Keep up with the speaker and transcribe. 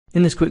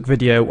In this quick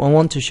video, I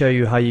want to show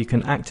you how you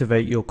can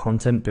activate your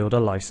Content Builder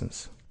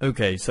license.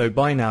 Okay, so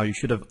by now you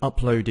should have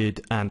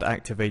uploaded and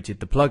activated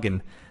the plugin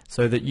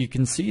so that you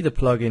can see the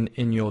plugin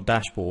in your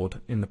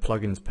dashboard in the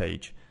plugins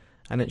page,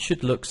 and it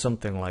should look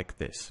something like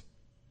this.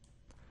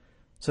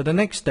 So the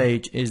next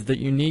stage is that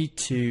you need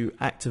to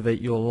activate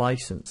your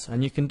license,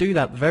 and you can do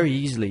that very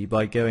easily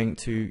by going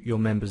to your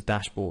members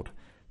dashboard.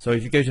 So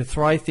if you go to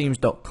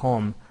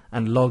thrivethemes.com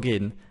and log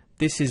in,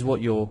 this is what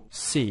you'll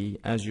see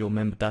as your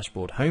member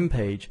dashboard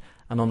homepage,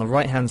 and on the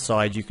right hand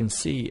side you can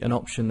see an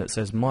option that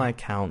says My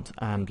Account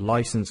and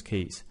License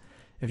Keys.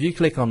 If you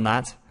click on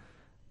that,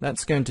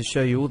 that's going to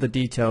show you all the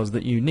details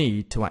that you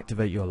need to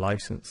activate your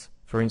license.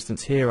 For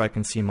instance, here I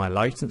can see my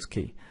license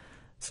key,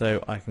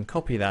 so I can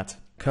copy that,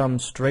 come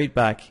straight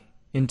back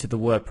into the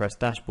WordPress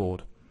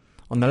dashboard.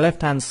 On the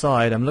left hand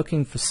side I'm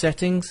looking for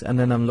Settings, and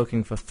then I'm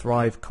looking for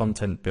Thrive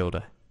Content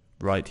Builder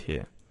right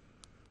here.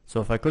 So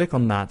if I click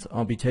on that,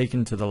 I'll be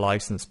taken to the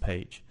license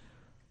page.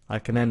 I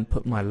can then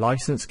put my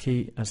license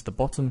key as the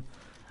bottom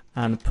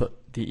and put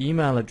the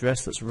email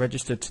address that's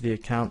registered to the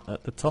account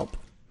at the top.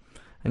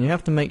 And you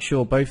have to make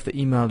sure both the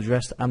email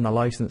address and the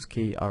license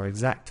key are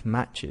exact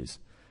matches.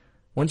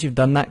 Once you've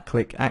done that,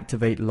 click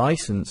Activate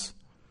License,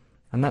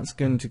 and that's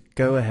going to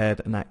go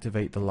ahead and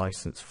activate the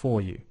license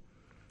for you.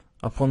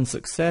 Upon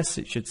success,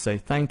 it should say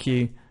thank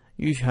you.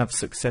 You have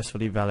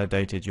successfully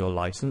validated your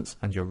license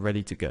and you're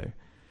ready to go.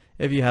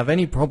 If you have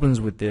any problems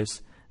with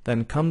this,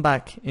 then come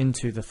back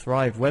into the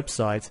Thrive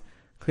website,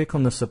 click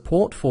on the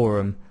support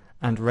forum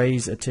and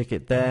raise a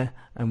ticket there,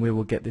 and we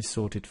will get this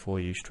sorted for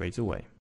you straight away.